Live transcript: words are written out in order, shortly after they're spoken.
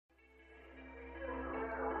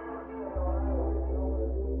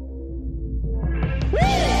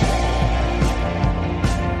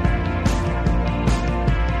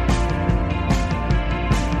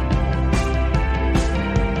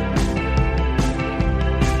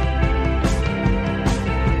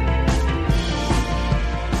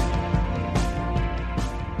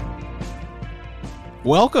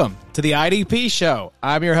Welcome to the IDP show.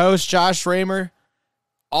 I'm your host, Josh Raymer,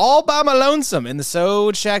 all by my lonesome in the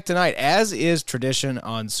Sode Shack tonight, as is tradition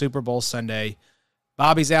on Super Bowl Sunday.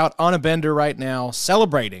 Bobby's out on a bender right now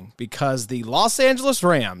celebrating because the Los Angeles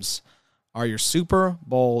Rams are your Super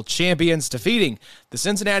Bowl champions, defeating the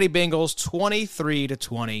Cincinnati Bengals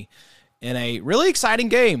 23-20 in a really exciting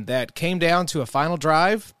game that came down to a final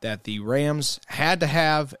drive that the Rams had to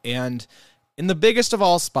have, and in the biggest of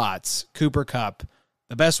all spots, Cooper Kupp,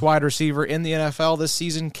 the best wide receiver in the NFL this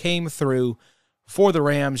season, came through for the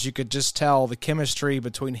Rams. You could just tell the chemistry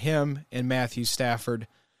between him and Matthew Stafford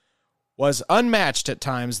was unmatched at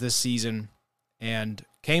times this season and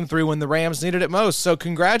came through when the Rams needed it most. So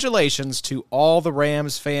congratulations to all the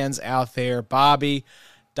Rams fans out there, Bobby,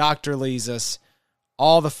 Dr. Lizas,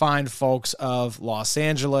 all the fine folks of Los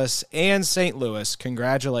Angeles and St. Louis.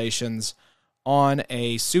 Congratulations on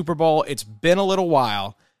a Super Bowl. It's been a little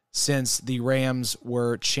while since the Rams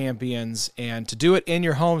were champions, and to do it in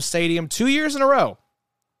your home stadium 2 years in a row,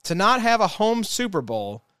 to not have a home Super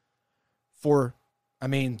Bowl for,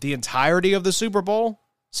 the entirety of the Super Bowl,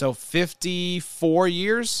 so 54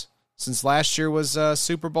 years since last year was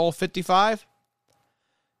Super Bowl 55,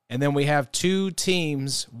 and then we have two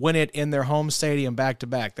teams win it in their home stadium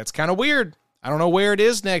back-to-back. That's kind of weird. I don't know where it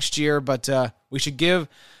is next year, but we should give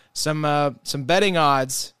some betting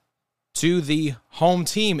odds to the home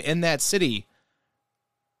team in that city,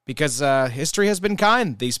 because history has been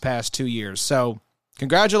kind these past 2 years. So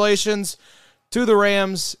congratulations to the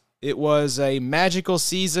Rams. It was a magical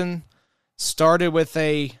season. Started with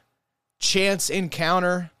a chance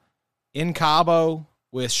encounter in Cabo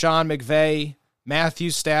with Sean McVay, Matthew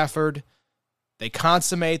Stafford. They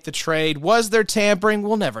consummate the trade. Was there tampering?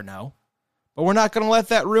 We'll never know. But we're not going to let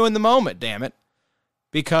that ruin the moment, damn it,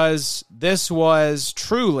 because this was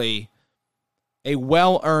truly a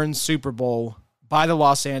well-earned Super Bowl by the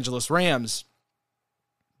Los Angeles Rams,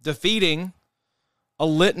 defeating a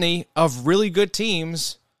litany of really good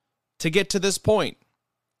teams to get to this point.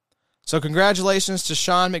 So congratulations to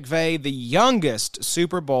Sean McVay, the youngest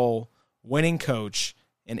Super Bowl winning coach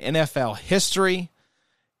in NFL history.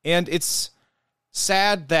 And it's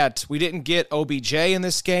sad that we didn't get OBJ in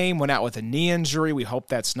this game, went out with a knee injury. We hope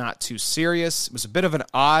that's not too serious. It was a bit of an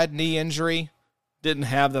odd knee injury. Didn't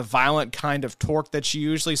have the violent kind of torque that you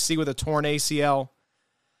usually see with a torn ACL.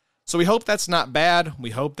 So we hope that's not bad.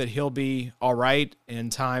 We hope that he'll be all right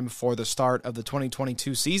in time for the start of the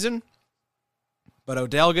 2022 season. But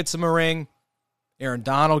Odell gets him a ring. Aaron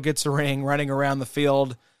Donald gets a ring running around the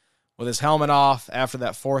field with his helmet off after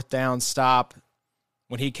that fourth down stop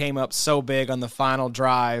when he came up so big on the final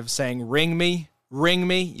drive saying, "Ring me, ring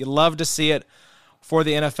me." You love to see it for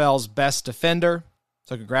the NFL's best defender.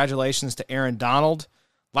 So congratulations to Aaron Donald.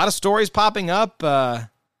 A lot of stories popping up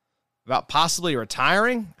about possibly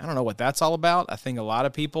retiring. I don't know what that's all about. I think a lot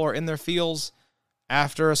of people are in their feels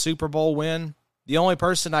after a Super Bowl win. The only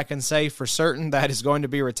person I can say for certain that is going to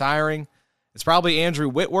be retiring is probably Andrew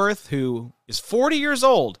Whitworth, who is 40 years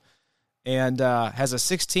old and has a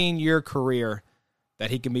 16-year career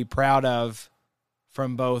that he can be proud of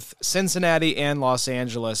from both Cincinnati and Los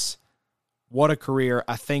Angeles. What a career.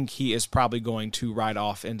 I think he is probably going to ride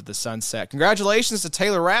off into the sunset. Congratulations to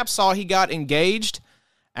Taylor Rapp. Saw he got engaged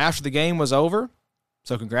after the game was over.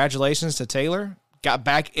 So congratulations to Taylor. Got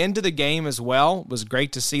back into the game as well. Was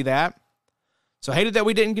great to see that. So hated that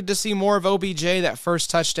we didn't get to see more of OBJ. That first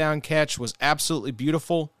touchdown catch was absolutely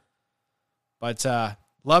beautiful. But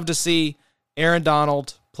love to see Aaron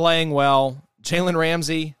Donald playing well. Jalen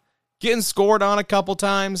Ramsey getting scored on a couple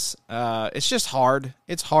times. It's just hard.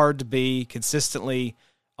 It's hard to be consistently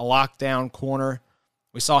a lockdown corner.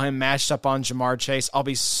 We saw him matched up on Jamar Chase. I'll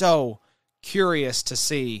be so curious to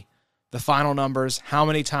see the final numbers, how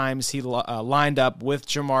many times he lined up with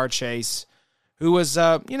Jamar Chase, who was,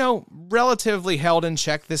 relatively held in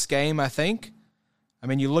check this game, I think.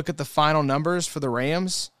 You look at the final numbers for the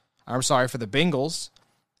for the Bengals,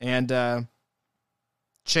 and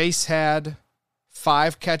Chase had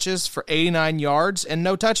 5 catches for 89 yards and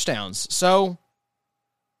no touchdowns. So,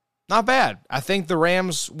 not bad. I think the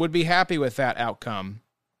Rams would be happy with that outcome.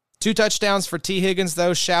 2 touchdowns for T. Higgins,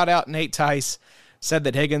 though. Shout out Nate Tice. Said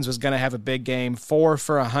that Higgins was going to have a big game. 4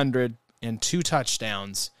 for 100 and 2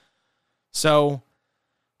 touchdowns. So,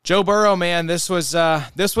 Joe Burrow, man, this was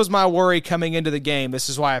my worry coming into the game. This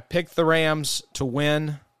is why I picked the Rams to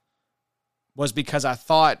win, was because I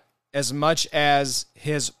thought as much as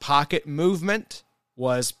his pocket movement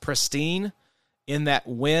was pristine in that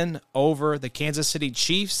win over the Kansas City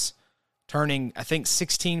Chiefs, turning, I think,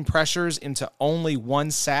 16 pressures into only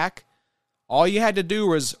 1 sack. All you had to do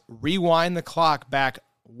was rewind the clock back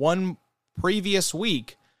 1 previous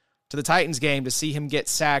week to the Titans game to see him get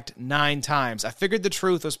sacked 9 times. I figured the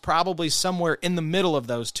truth was probably somewhere in the middle of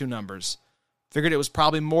those two numbers. Figured it was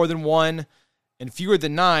probably more than 1 and fewer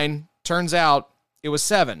than 9. Turns out it was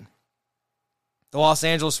 7. The Los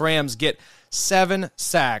Angeles Rams get 7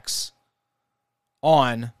 sacks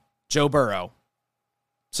on Joe Burrow.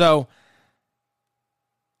 So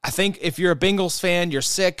I think if you're a Bengals fan, you're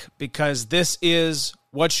sick because this is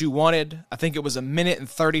what you wanted. I think it was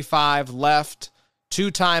 1:35 left, 2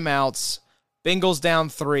 timeouts, Bengals down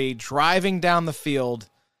 3, driving down the field.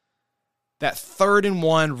 That 3rd and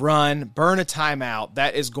 1 run, burn a timeout,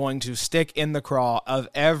 that is going to stick in the craw of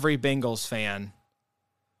every Bengals fan.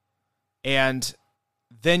 And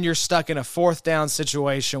then you're stuck in a 4th down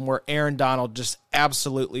situation where Aaron Donald just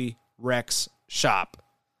absolutely wrecks shop.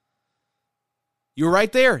 You were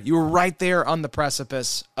right there. You were right there on the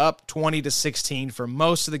precipice, up 20-16 for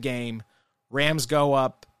most of the game. Rams go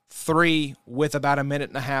up 3 with about 1.5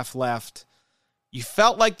 minutes left. You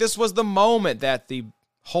felt like this was the moment that the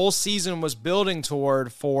whole season was building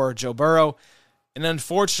toward for Joe Burrow. And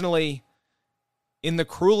unfortunately, in the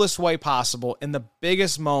cruelest way possible, in the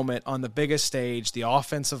biggest moment on the biggest stage, the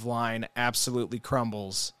offensive line absolutely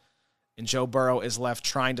crumbles. And Joe Burrow is left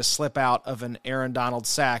trying to slip out of an Aaron Donald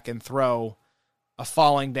sack and throw a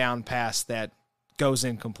falling down pass that goes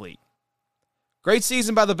incomplete. Great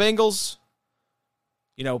season by the Bengals.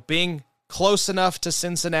 You know, being close enough to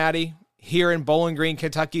Cincinnati. Here in Bowling Green,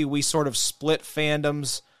 Kentucky, we sort of split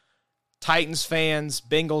fandoms. Titans fans,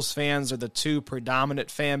 Bengals fans are the two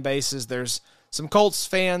predominant fan bases. There's some Colts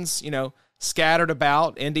fans, scattered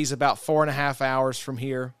about. Indy's about 4.5 hours from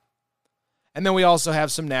here. And then we also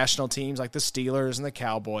have some national teams like the Steelers and the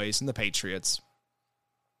Cowboys and the Patriots.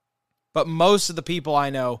 But most of the people I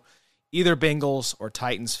know, either Bengals or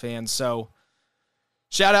Titans fans. So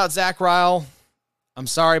shout out Zach Ryle. I'm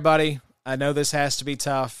sorry, buddy. I know this has to be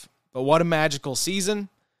tough, but what a magical season.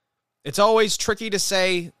 It's always tricky to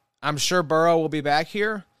say, I'm sure Burrow will be back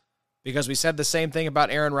here, because we said the same thing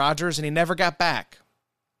about Aaron Rodgers, and he never got back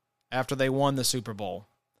after they won the Super Bowl.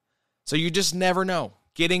 So you just never know.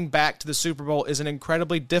 Getting back to the Super Bowl is an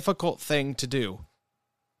incredibly difficult thing to do.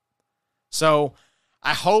 So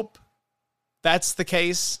I hope that's the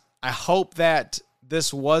case. I hope that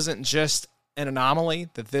this wasn't just an anomaly,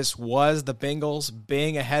 that this was the Bengals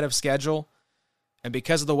being ahead of schedule. And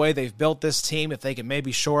because of the way they've built this team, if they can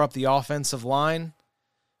maybe shore up the offensive line,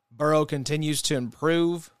 Burrow continues to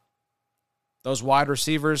improve. Those wide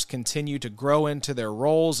receivers continue to grow into their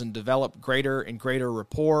roles and develop greater and greater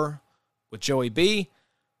rapport with Joey B.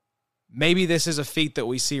 Maybe this is a feat that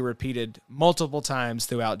we see repeated multiple times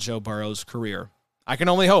throughout Joe Burrow's career. I can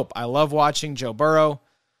only hope. I love watching Joe Burrow.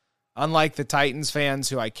 Unlike the Titans fans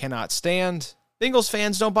who I cannot stand, Bengals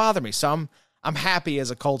fans don't bother me. So I'm happy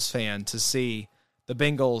as a Colts fan to see the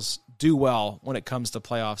Bengals do well when it comes to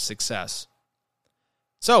playoff success.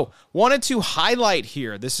 So, wanted to highlight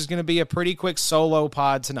here, this is going to be a pretty quick solo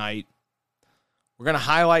pod tonight. We're going to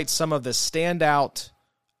highlight some of the standout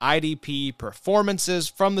IDP performances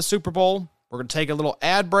from the Super Bowl. We're going to take a little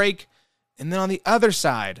ad break. And then on the other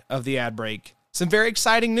side of the ad break, some very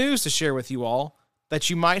exciting news to share with you all that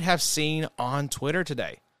you might have seen on Twitter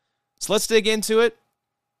today. So let's dig into it.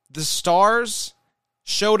 The stars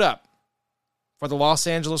showed up for the Los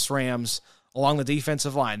Angeles Rams along the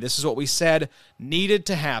defensive line. This is what we said needed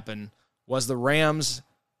to happen, was the Rams.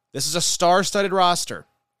 This is a star-studded roster.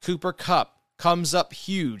 Cooper Kupp comes up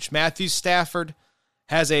huge. Matthew Stafford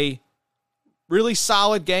has a really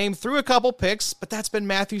solid game, threw a couple picks, but that's been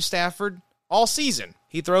Matthew Stafford all season.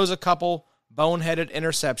 He throws a couple boneheaded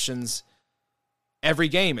interceptions every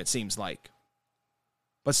game, it seems like.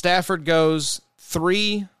 But Stafford goes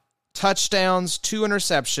 3 touchdowns, 2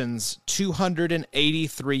 interceptions,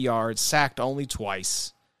 283 yards, sacked only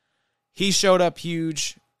twice. He showed up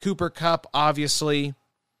huge. Cooper Kupp, obviously,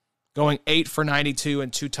 going 8 for 92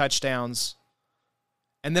 and 2 touchdowns.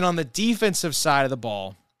 And then on the defensive side of the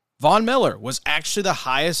ball, Von Miller was actually the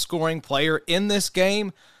highest scoring player in this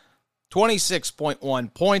game.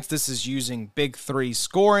 26.1 points. This is using Big 3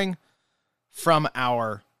 scoring from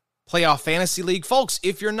our Playoff Fantasy League. Folks,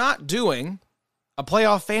 if you're not doing a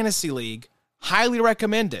Playoff Fantasy League, highly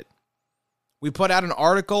recommend it. We put out an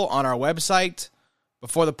article on our website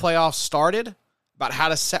before the playoffs started about how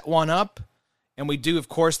to set one up. And we do, of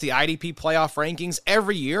course, the IDP playoff rankings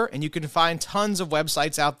every year. And you can find tons of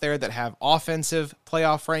websites out there that have offensive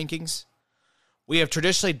playoff rankings. We have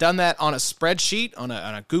traditionally done that on a spreadsheet, on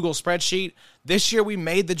a Google spreadsheet. This year we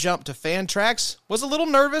made the jump to Fantrax. Was a little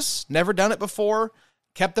nervous, never done it before.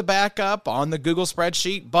 Kept the backup on the Google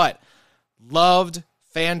spreadsheet, but loved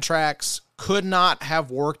Fantrax could not have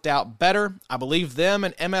worked out better. I believe them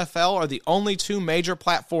and MFL are the only two major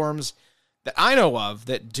platforms that I know of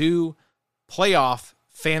that do playoff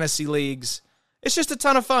fantasy leagues. It's just a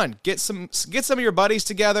ton of fun. Get some of your buddies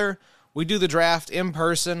together. We do the draft in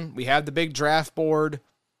person. We have the big draft board.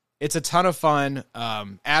 It's a ton of fun.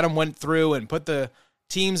 Adam went through and put the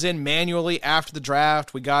teams in manually after the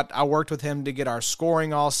draft. I worked with him to get our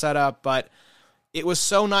scoring all set up, but it was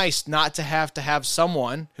so nice not to have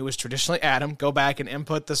someone who was traditionally Adam go back and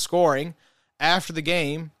input the scoring after the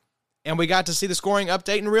game, and we got to see the scoring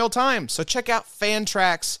update in real time. So check out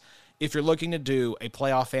Fantrax if you're looking to do a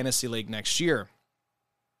playoff fantasy league next year.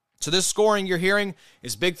 So this scoring you're hearing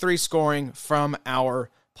is Big Three scoring from our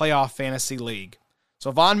playoff fantasy league.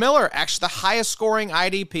 So Von Miller, actually the highest scoring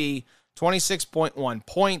IDP, 26.1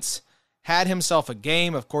 points, had himself a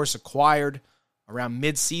game, of course, acquired around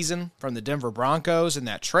midseason from the Denver Broncos in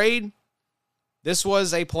that trade. This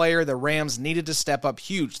was a player the Rams needed to step up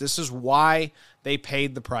huge. This is why they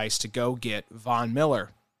paid the price to go get Von Miller.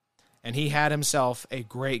 And he had himself a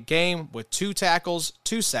great game with 2 tackles,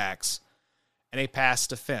 2 sacks, and a pass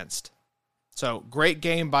defensed. So great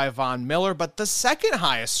game by Von Miller, but the second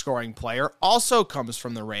highest scoring player also comes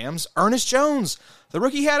from the Rams, Ernest Jones. The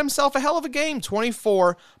rookie had himself a hell of a game,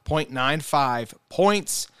 24.95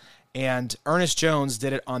 points. And Ernest Jones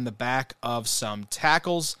did it on the back of some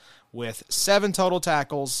tackles with 7 total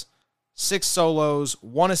tackles, 6 solos,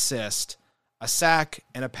 1 assist, a sack,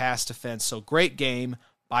 and a pass defense. So great game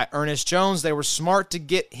by Ernest Jones. They were smart to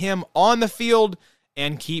get him on the field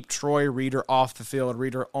and keep Troy Reeder off the field.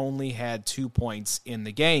 Reeder only had 2 points in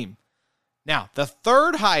the game. Now, the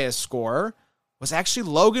third highest scorer was actually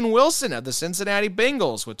Logan Wilson of the Cincinnati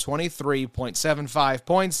Bengals with 23.75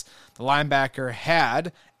 points. The linebacker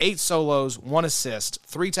had 8 solos, 1 assist,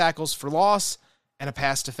 3 tackles for loss, and a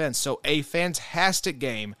pass defense. So a fantastic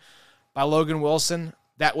game by Logan Wilson.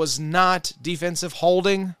 That was not defensive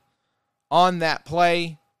holding on that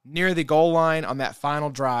play near the goal line on that final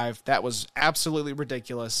drive. That was absolutely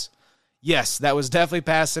ridiculous. Yes, that was definitely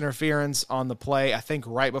pass interference on the play, I think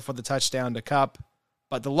right before the touchdown to Kupp.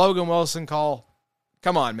 But the Logan Wilson call,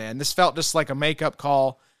 come on, man. This felt just like a makeup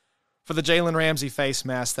call for the Jalen Ramsey face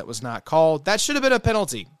mask that was not called. That should have been a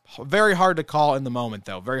penalty. Very hard to call in the moment,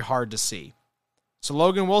 though. Very hard to see. So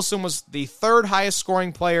Logan Wilson was the third highest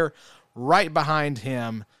scoring player. Right behind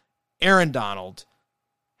him, Aaron Donald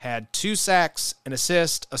had 2 sacks, an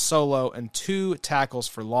assist, a solo, and 2 tackles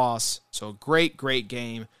for loss. So a great, great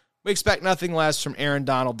game. We expect nothing less from Aaron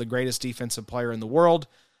Donald, the greatest defensive player in the world.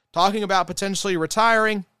 Talking about potentially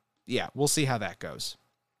retiring, yeah, we'll see how that goes.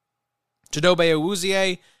 Chidobe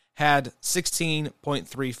Awuzie had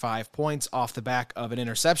 16.35 points off the back of an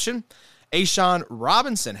interception. A'Shawn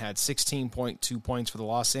Robinson had 16.2 points for the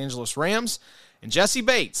Los Angeles Rams. And Jesse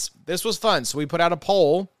Bates, this was fun. So we put out a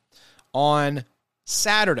poll on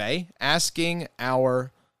Saturday asking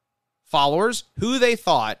our followers who they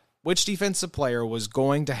thought, which defensive player was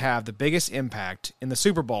going to have the biggest impact in the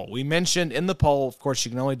Super Bowl. We mentioned in the poll, of course,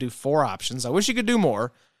 you can only do 4 options. I wish you could do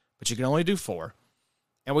more, but you can only do 4.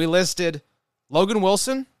 And we listed Logan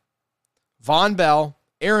Wilson, Von Bell,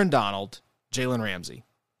 Aaron Donald, Jalen Ramsey.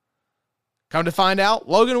 Come to find out,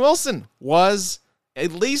 Logan Wilson was,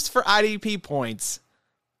 at least for IDP points,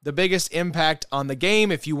 the biggest impact on the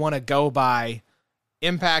game. If you want to go by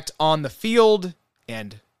impact on the field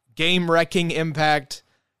and game-wrecking impact,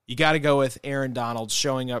 you got to go with Aaron Donald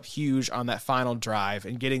showing up huge on that final drive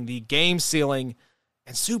and getting the game-sealing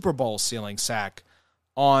and Super Bowl-sealing sack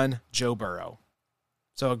on Joe Burrow.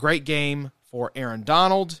 So a great game for Aaron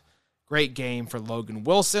Donald, great game for Logan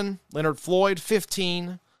Wilson. Leonard Floyd,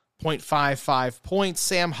 15.55 points.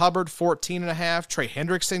 Sam Hubbard, 14.5. Trey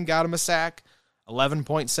Hendrickson got him a sack,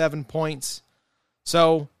 11.7 points.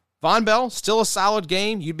 So Von Bell, still a solid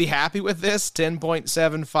game. You'd be happy with this,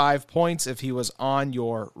 10.75 points if he was on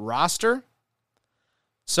your roster.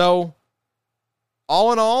 So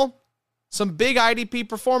all in all, some big IDP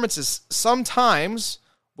performances. Sometimes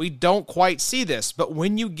we don't quite see this, but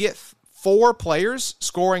when you get 4 players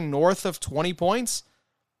scoring north of 20 points,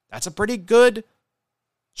 that's a pretty good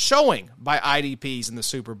showing by IDPs in the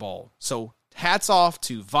Super Bowl. So hats off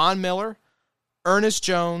to Von Miller, Ernest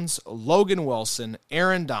Jones, Logan Wilson,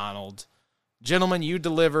 Aaron Donald. Gentlemen, you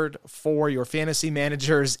delivered for your fantasy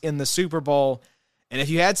managers in the Super Bowl. And if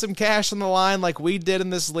you had some cash on the line like we did in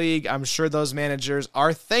this league, I'm sure those managers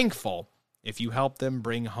are thankful if you help them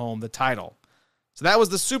bring home the title. So that was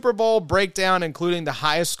the Super Bowl breakdown, including the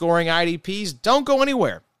highest scoring IDPs. Don't go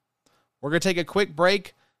anywhere. We're going to take a quick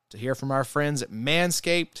break to hear from our friends at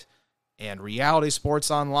Manscaped and Reality Sports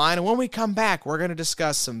Online. And when we come back, we're going to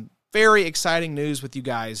discuss some very exciting news with you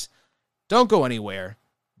guys. Don't go anywhere.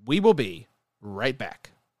 We will be right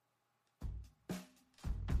back.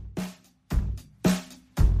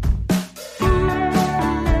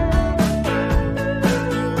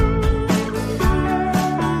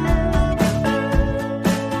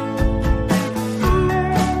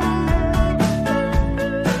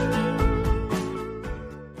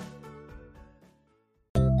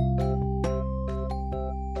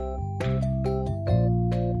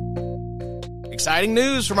 Exciting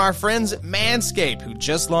news from our friends at Manscaped, who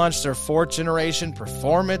just launched their 4th generation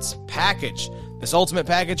performance package. This ultimate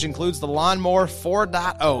package includes the Lawnmower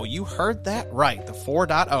 4.0. You heard that right, the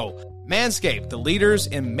 4.0. Manscaped, the leaders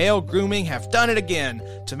in male grooming, have done it again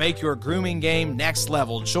to make your grooming game next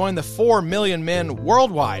level. Join the 4 million men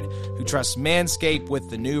worldwide who trust Manscaped with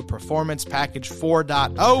the new Performance Package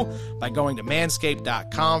 4.0 by going to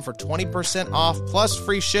manscaped.com for 20% off plus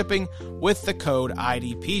free shipping with the code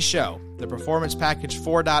IDPShow. The Performance Package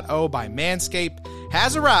 4.0 by Manscaped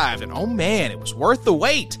has arrived, and oh man, it was worth the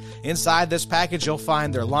wait. Inside this package, you'll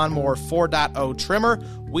find their Lawnmower 4.0 trimmer,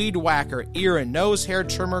 Weed Whacker ear and nose hair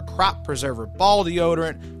trimmer, Crop Preserver ball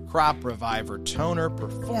deodorant, Crop Reviver toner,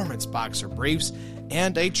 Performance boxer briefs,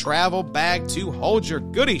 and a travel bag to hold your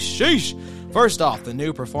goodies. Sheesh! First off, the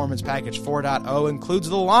new Performance Package 4.0 includes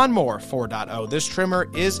the Lawnmower 4.0. This trimmer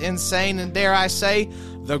is insane and, dare I say,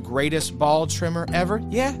 the greatest ball trimmer ever.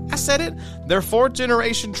 Yeah, I said it. Their 4th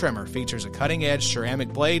generation trimmer features a cutting-edge ceramic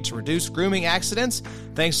blade to reduce grooming accidents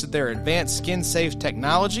thanks to their advanced skin-safe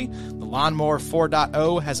technology. The Lawnmower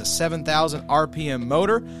 4.0 has a 7,000 RPM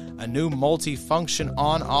motor, a new multi-function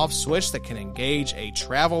on-off switch that can engage a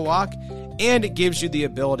travel lock, and it gives you the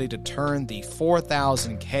ability to turn the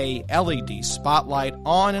 4000K LED spotlight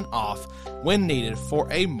on and off when needed for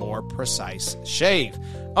a more precise shave.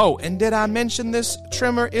 Oh, and did I mention this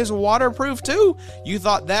trimmer is waterproof too? You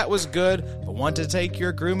thought that was good, but want to take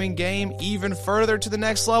your grooming game even further to the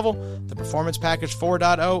next level? The Performance Package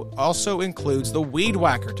 4.0 also includes the Weed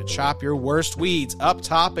Whacker to chop your worst weeds up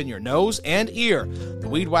top in your nose and ear. The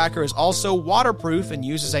Weed Whacker is also waterproof and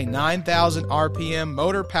uses a 9,000 RPM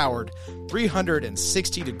motor-powered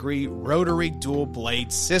 360-degree rotary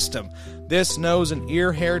dual-blade system. This nose and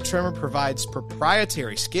ear hair trimmer provides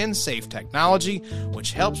proprietary skin-safe technology,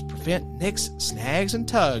 which helps prevent nicks, snags, and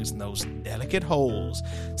tugs in those delicate holes.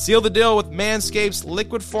 Seal the deal with Manscaped's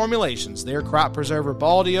liquid formulations, their Crop Preserver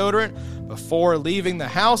ball deodorant before leaving the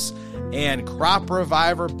house, and Crop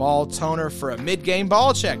Reviver ball toner for a mid-game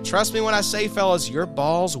ball check. Trust me when I say, fellas, your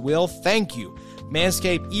balls will thank you.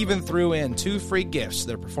 Manscaped even threw in 2 free gifts,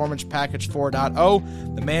 their Performance Package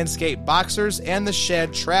 4.0, the Manscaped Boxers, and the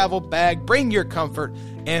Shed Travel Bag. Bring your comfort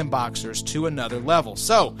and boxers to another level.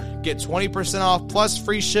 So, get 20% off plus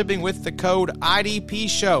free shipping with the code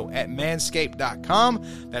IDPShow at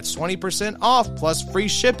manscaped.com. That's 20% off plus free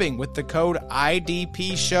shipping with the code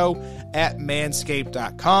IDPShow at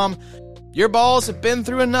manscaped.com. Your balls have been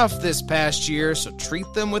through enough this past year, so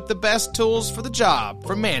treat them with the best tools for the job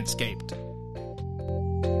from Manscaped.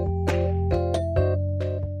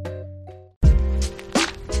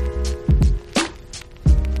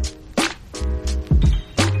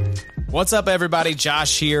 What's up, everybody?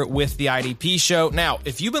 Josh here with the IDP Show. Now,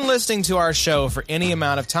 if you've been listening to our show for any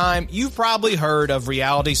amount of time, you've probably heard of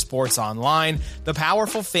Reality Sports Online, the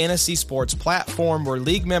powerful fantasy sports platform where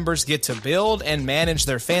league members get to build and manage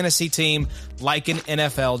their fantasy team like an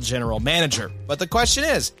NFL general manager. But the question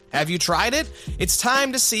is, have you tried it? It's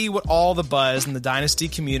time to see what all the buzz in the Dynasty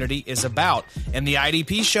community is about, and the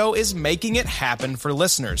IDP Show is making it happen for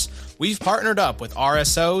listeners. We've partnered up with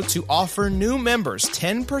RSO to offer new members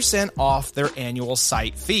 10% off their annual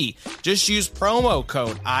site fee. Just use promo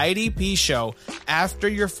code IDPShow after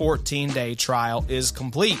your 14-day trial is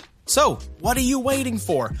complete. So, what are you waiting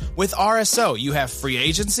for? With RSO, you have free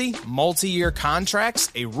agency, multi-year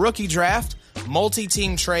contracts, a rookie draft,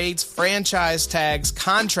 multi-team trades, franchise tags,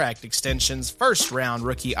 contract extensions, first-round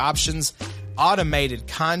rookie options, automated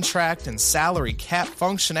contract and salary cap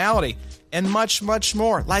functionality, and much, much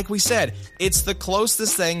more. Like we said, it's the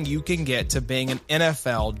closest thing you can get to being an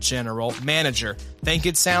NFL general manager. Think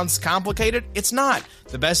it sounds complicated? It's not.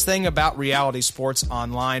 The best thing about Reality Sports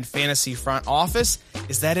Online Fantasy Front Office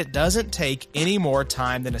is that it doesn't take any more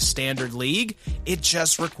time than a standard league. It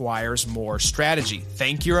just requires more strategy.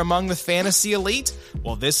 Think you're among the fantasy elite?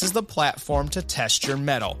 Well, this is the platform to test your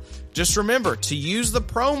mettle. Just remember to use the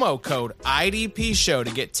promo code IDPShow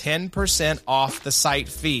to get 10% off the site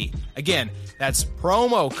fee. Again, that's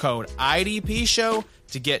promo code IDPShow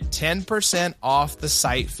to get 10% off the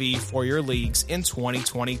site fee for your leagues in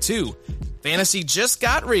 2022. Fantasy just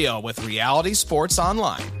got real with Reality Sports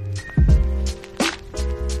Online.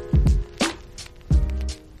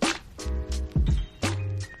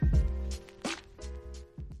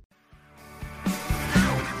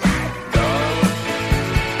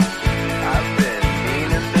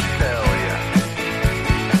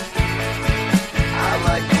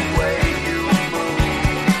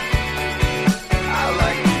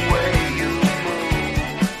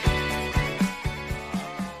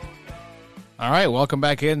 right, welcome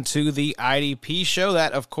back into the IDP show.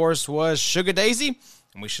 That, of course, was Sugar Daisy.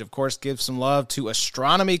 And we should, of course, give some love to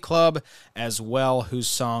Astronomy Club as well, whose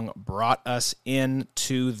song brought us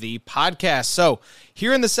into the podcast. So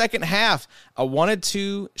here in the second half, I wanted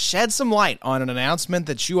to shed some light on an announcement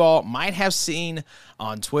that you all might have seen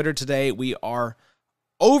on Twitter today. We are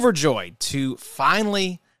overjoyed to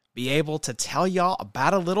finally be able to tell y'all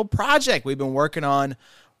about a little project we've been working on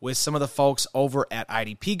with some of the folks over at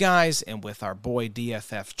IDP Guys and with our boy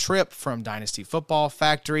DFF Trip from Dynasty Football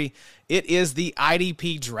Factory. It is the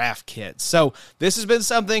IDP Draft Kit. So this has been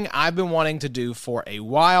something I've been wanting to do for a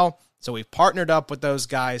while. So we've partnered up with those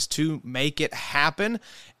guys to make it happen,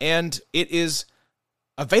 and it is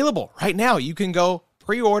available right now. You can go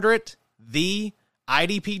pre-order it,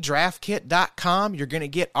 theidpdraftkit.com. You're going to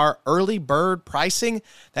get our early bird pricing.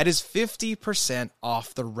 That is 50%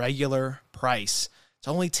 off the regular price. It's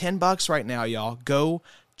only $10 right now, y'all. Go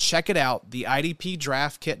check it out,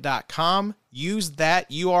 theidpdraftkit.com. Use that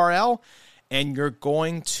URL, and you're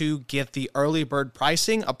going to get the early bird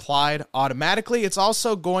pricing applied automatically. It's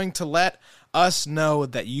also going to let us know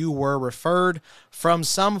that you were referred from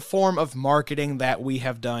some form of marketing that we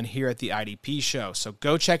have done here at the IDP show. So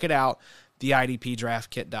go check it out,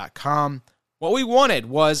 theidpdraftkit.com. What we wanted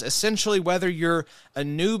was essentially whether you're a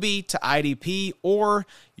newbie to IDP or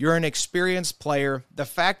you're an experienced player, the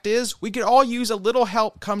fact is we could all use a little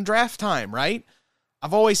help come draft time, right?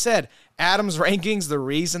 I've always said Adam's rankings, the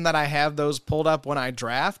reason that I have those pulled up when I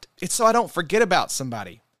draft, it's so I don't forget about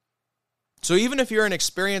somebody. So even if you're an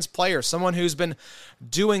experienced player, someone who's been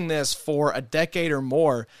doing this for a decade or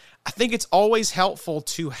more, I think it's always helpful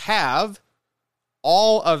to have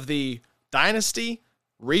all of the Dynasty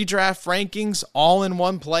redraft rankings all in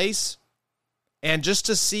one place, and just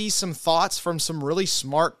to see some thoughts from some really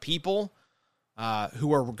smart people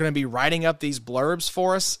who are going to be writing up these blurbs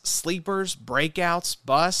for us, sleepers, breakouts,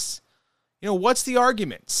 busts. You know, what's the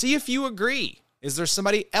argument? See if you agree. Is there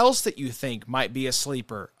somebody else that you think might be a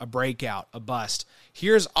sleeper, a breakout, a bust?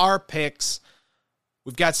 Here's our picks.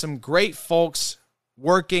 We've got some great folks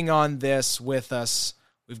working on this with us.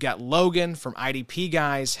 We've got Logan from IDP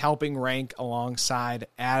Guys helping rank alongside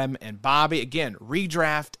Adam and Bobby. Again,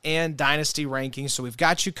 redraft and dynasty rankings. So we've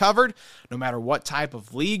got you covered no matter what type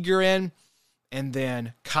of league you're in. And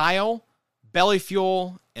then Kyle, Belly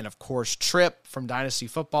Fuel, and of course Trip from Dynasty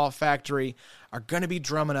Football Factory are going to be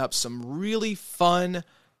drumming up some really fun,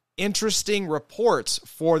 interesting reports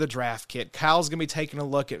for the draft kit. Kyle's going to be taking a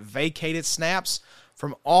look at vacated snaps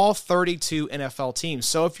from all 32 NFL teams.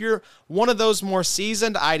 So if you're one of those more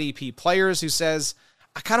seasoned IDP players who says,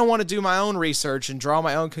 I kind of want to do my own research and draw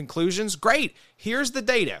my own conclusions, great. Here's the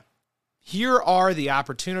data. Here are the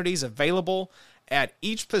opportunities available at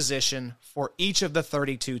each position for each of the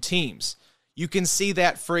 32 teams. You can see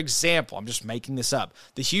that, for example, I'm just making this up,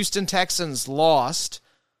 the Houston Texans lost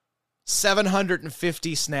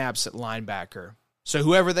 750 snaps at linebacker. So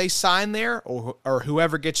whoever they sign there or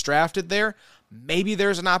whoever gets drafted there, maybe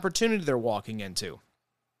there's an opportunity they're walking into.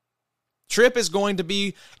 Tripp is going to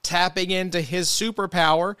be tapping into his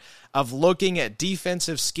superpower of looking at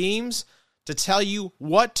defensive schemes to tell you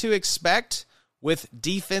what to expect with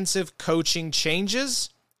defensive coaching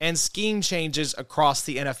changes and scheme changes across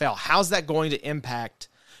the NFL. How's that going to impact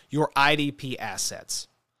your IDP assets?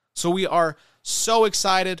 So we are so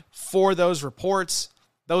excited for those reports.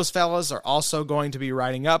 Those fellas are also going to be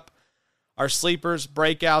writing up our sleepers,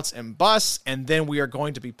 breakouts, and busts, and then we are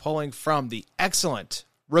going to be pulling from the excellent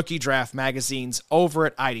rookie draft magazines over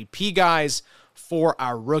at IDP Guys for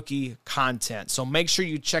our rookie content. So make sure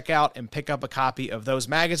you check out and pick up a copy of those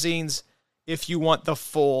magazines if you want the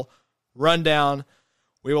full rundown.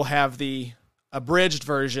 We will have the abridged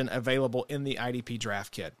version available in the IDP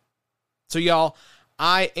draft kit. So y'all,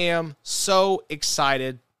 I am so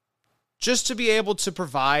excited just to be able to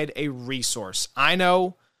provide a resource. I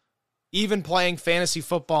know even playing fantasy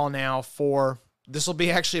football now for, this will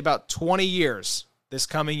be actually about 20 years this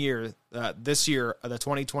coming year, this year, the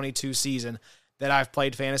 2022 season that I've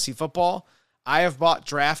played fantasy football. I have bought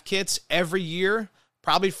draft kits every year,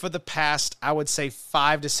 probably for the past, I would say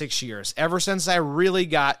 5 to 6 years, ever since I really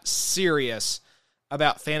got serious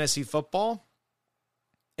about fantasy football.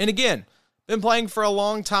 And again, been playing for a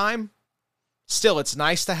long time. Still, it's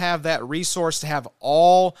nice to have that resource, to have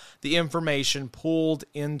all the information pulled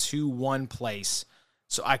into one place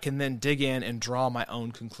so I can then dig in and draw my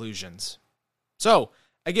own conclusions. So,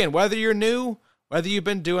 again, whether you're new, whether you've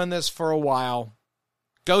been doing this for a while,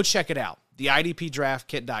 go check it out,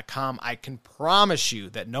 theidpdraftkit.com. I can promise you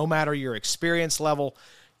that no matter your experience level,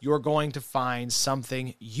 you're going to find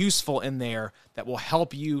something useful in there that will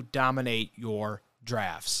help you dominate your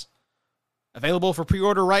drafts. Available for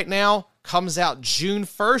pre-order right now. Comes out June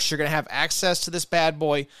 1st. You're going to have access to this bad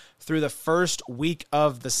boy through the first week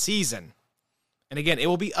of the season. And again, it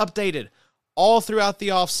will be updated all throughout the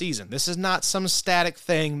offseason. This is not some static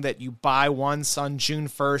thing that you buy once on June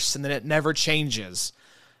 1st and then it never changes.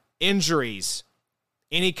 Injuries,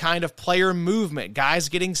 any kind of player movement, guys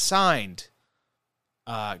getting signed,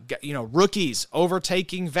 rookies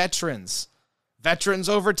overtaking veterans, veterans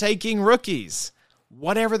overtaking rookies,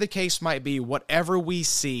 whatever the case might be, whatever we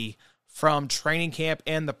see from training camp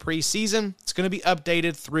and the preseason, it's going to be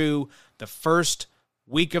updated through the first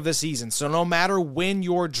week of the season. So no matter when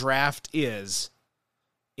your draft is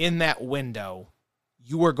in that window,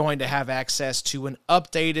 you are going to have access to an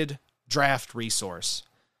updated draft resource.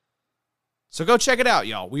 So go check it out,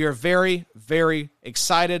 y'all. We are very, very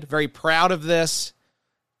excited, very proud of this,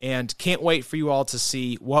 and can't wait for you all to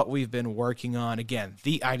see what we've been working on. Again,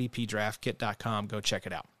 theidpdraftkit.com. Go check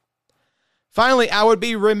it out. Finally, I would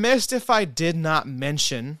be remiss if I did not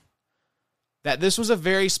mention that this was a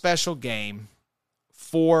very special game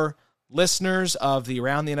for listeners of the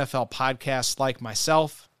Around the NFL podcast like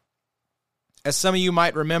myself. As some of you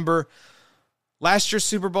might remember, last year's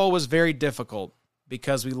Super Bowl was very difficult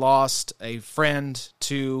because we lost a friend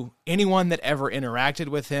to anyone that ever interacted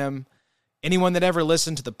with him, anyone that ever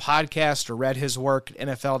listened to the podcast or read his work at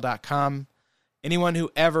NFL.com. Anyone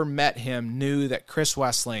who ever met him knew that Chris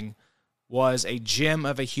Wessling was a gem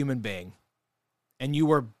of a human being. And you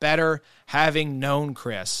were better having known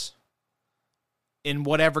Chris in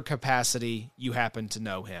whatever capacity you happen to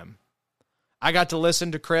know him. I got to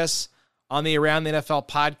listen to Chris on the Around the NFL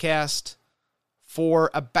podcast for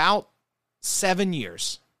about 7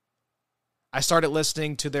 years. I started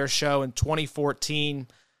listening to their show in 2014,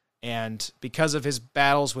 and because of his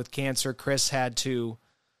battles with cancer, Chris had to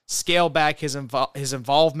scale back his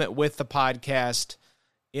involvement with the podcast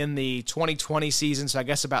in the 2020 season. So I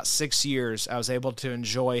guess about 6 years, I was able to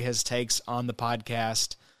enjoy his takes on the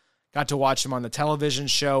podcast. Got to watch him on the television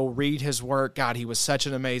show, read his work. God, he was such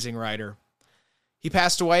an amazing writer. He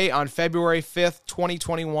passed away on February 5th,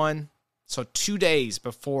 2021, so 2 days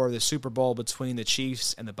before the Super Bowl between the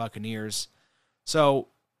Chiefs and the Buccaneers. So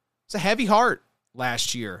it's a heavy heart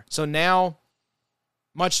last year. So now,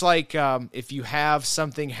 much like if you have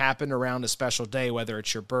something happen around a special day, whether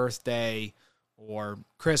it's your birthday or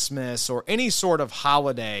Christmas or any sort of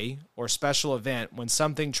holiday or special event, when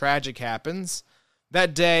something tragic happens,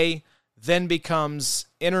 that day then becomes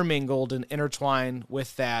intermingled and intertwined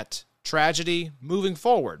with that tragedy moving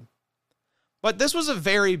forward. But this was a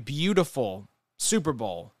very beautiful Super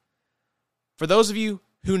Bowl. For those of you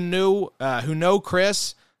who know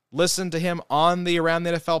Chris, listen to him on the Around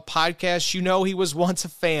the NFL podcast, you know he was once a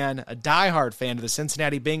diehard fan of the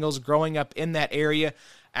Cincinnati Bengals growing up in that area.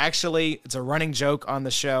 Actually, it's a running joke on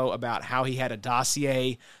the show about how he had a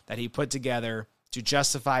dossier that he put together to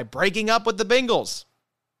justify breaking up with the Bengals.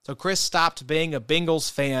 So Chris stopped being a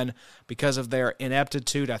Bengals fan because of their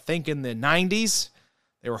ineptitude, I think in the 90s.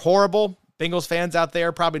 They were horrible. Bengals fans out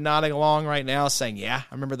there probably nodding along right now saying, yeah,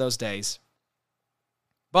 I remember those days.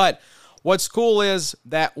 But what's cool is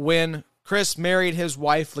that when Chris married his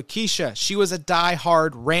wife, Lakeisha, she was a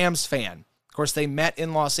diehard Rams fan. Of course, they met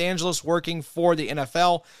in Los Angeles working for the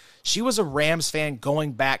NFL. She was a Rams fan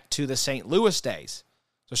going back to the St. Louis days.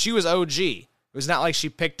 So she was OG. It was not like she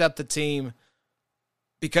picked up the team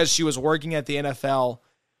because she was working at the NFL.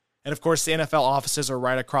 And, of course, the NFL offices are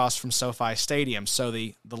right across from SoFi Stadium. So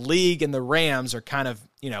the league and the Rams are kind of,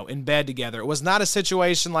 in bed together. It was not a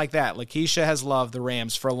situation like that. Lakeisha has loved the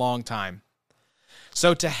Rams for a long time.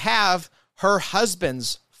 So to have her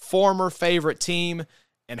husband's former favorite team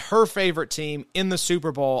and her favorite team in the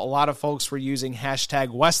Super Bowl, a lot of folks were using hashtag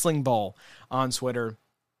Wessling Bowl on Twitter.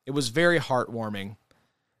 It was very heartwarming.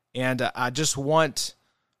 And I just want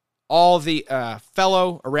all the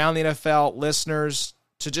fellow Around the NFL listeners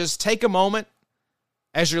to just take a moment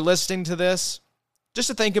as you're listening to this, just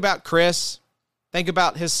to think about Chris, think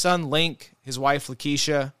about his son Link, his wife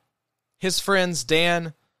Lakeisha, his friends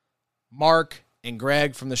Dan, Mark, and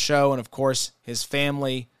Greg from the show, and of course his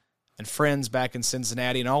family and friends back in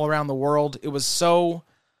Cincinnati and all around the world. It was such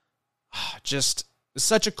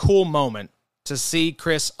a cool moment to see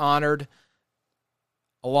Chris honored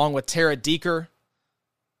along with Tara Deeker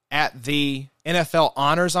at the NFL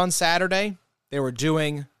Honors on Saturday. They were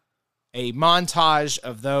doing a montage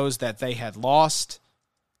of those that they had lost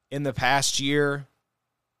in the past year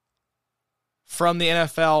from the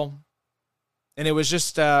NFL, and it was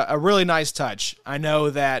just a really nice touch. I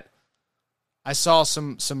know that I saw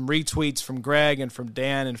some retweets from Greg and from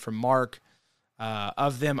Dan and from Mark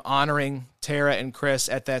of them honoring Tara and Chris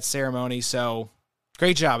at that ceremony, so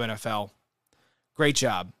great job, NFL. Great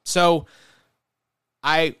job. So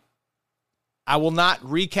I will not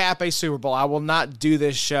recap a Super Bowl. I will not do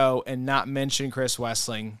this show and not mention Chris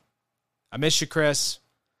Wessling. I miss you, Chris.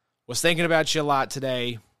 Was thinking about you a lot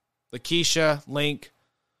today. Lakeisha, Link,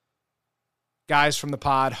 guys from the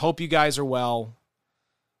pod. Hope you guys are well.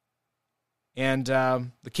 And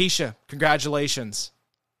Lakeisha, congratulations.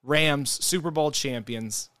 Rams, Super Bowl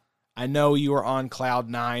champions. I know you are on cloud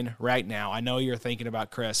 9 right now. I know you're thinking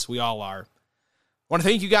about Chris. We all are. I want to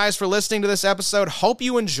thank you guys for listening to this episode. Hope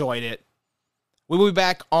you enjoyed it. We will be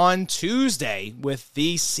back on Tuesday with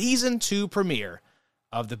the Season 2 premiere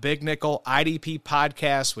of the Big Nickel IDP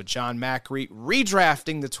podcast with John Macri,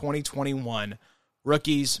 redrafting the 2021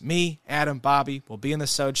 rookies. Me, Adam, Bobby will be in the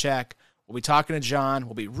Socek. We'll be talking to John.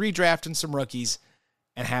 We'll be redrafting some rookies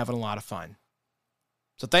and having a lot of fun.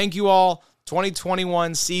 So thank you all.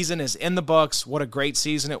 2021 season is in the books. What a great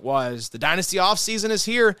season it was. The Dynasty offseason is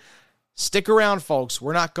here. Stick around, folks.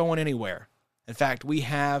 We're not going anywhere. In fact, we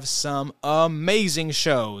have some amazing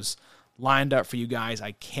shows lined up for you guys.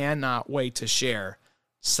 I cannot wait to share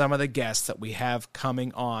some of the guests that we have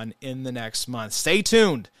coming on in the next month. Stay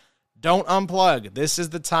tuned. Don't unplug. This is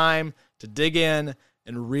the time to dig in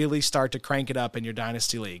and really start to crank it up in your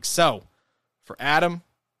Dynasty League. So, for Adam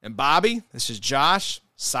and Bobby, this is Josh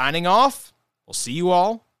signing off. We'll see you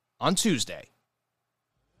all on Tuesday.